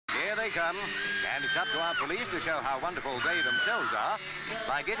come, and it's up to our police to show how wonderful they themselves are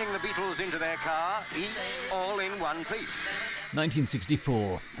by getting the Beatles into their car, each all in one piece.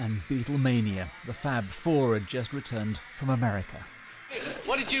 1964 and Beatlemania. The Fab Four had just returned from America.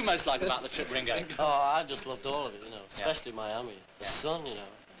 What did you most like about the trip, Ringo? Oh, I just loved all of it, you know, especially Miami. The sun, you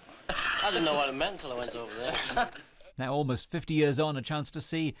know. I didn't know what it meant until I went over there. Now, almost 50 years on, a chance to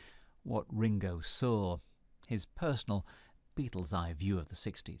see what Ringo saw. His personal Beatles' eye view of the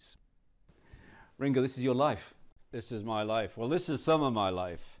 60s. Ringo, this is your life. This is my life. Well, this is some of my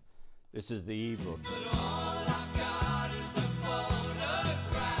life. This is the e-book.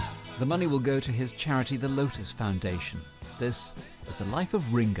 The money will go to his charity, the Lotus Foundation. This is the life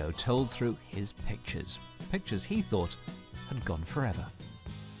of Ringo told through his pictures. Pictures he thought had gone forever.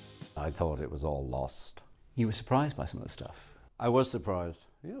 I thought it was all lost. You were surprised by some of the stuff? I was surprised.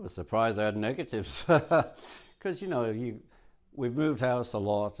 Yeah, I was surprised I had negatives. Because, you know, we've moved house a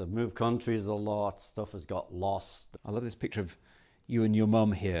lot, I've moved countries a lot, stuff has got lost. I love this picture of you and your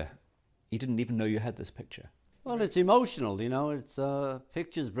mum here. You didn't even know you had this picture. Well, it's emotional, you know. It's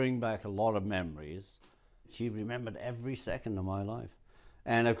pictures bring back a lot of memories. She remembered every second of my life.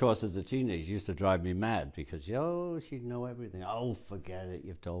 And, of course, as a teenager, it used to drive me mad because, oh, she'd know everything. Oh, forget it,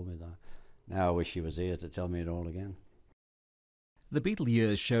 you've told me that. Now I wish she was here to tell me it all again. The Beatle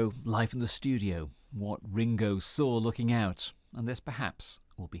years show life in the studio, what Ringo saw looking out, and this perhaps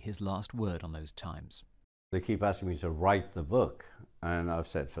will be his last word on those times. They keep asking me to write the book, and I've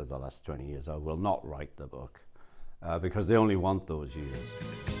said for the last 20 years I will not write the book because they only want those years.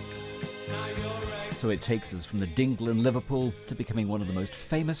 So it takes us from the dingle in Liverpool to becoming one of the most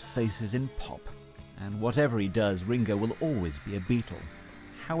famous faces in pop. And whatever he does, Ringo will always be a Beatle.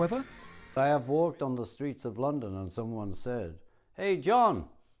 However, I have walked on the streets of London and someone said, "Hey, John,"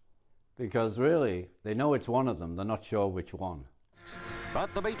 because really, they know it's one of them, they're not sure which one.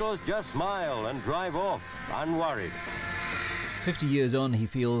 But the Beatles just smile and drive off, unworried. 50 years on, he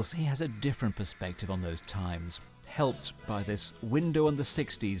feels he has a different perspective on those times, helped by this window on the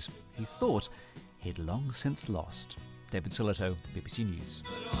 60s he thought he'd long since lost. David Silito, BBC News.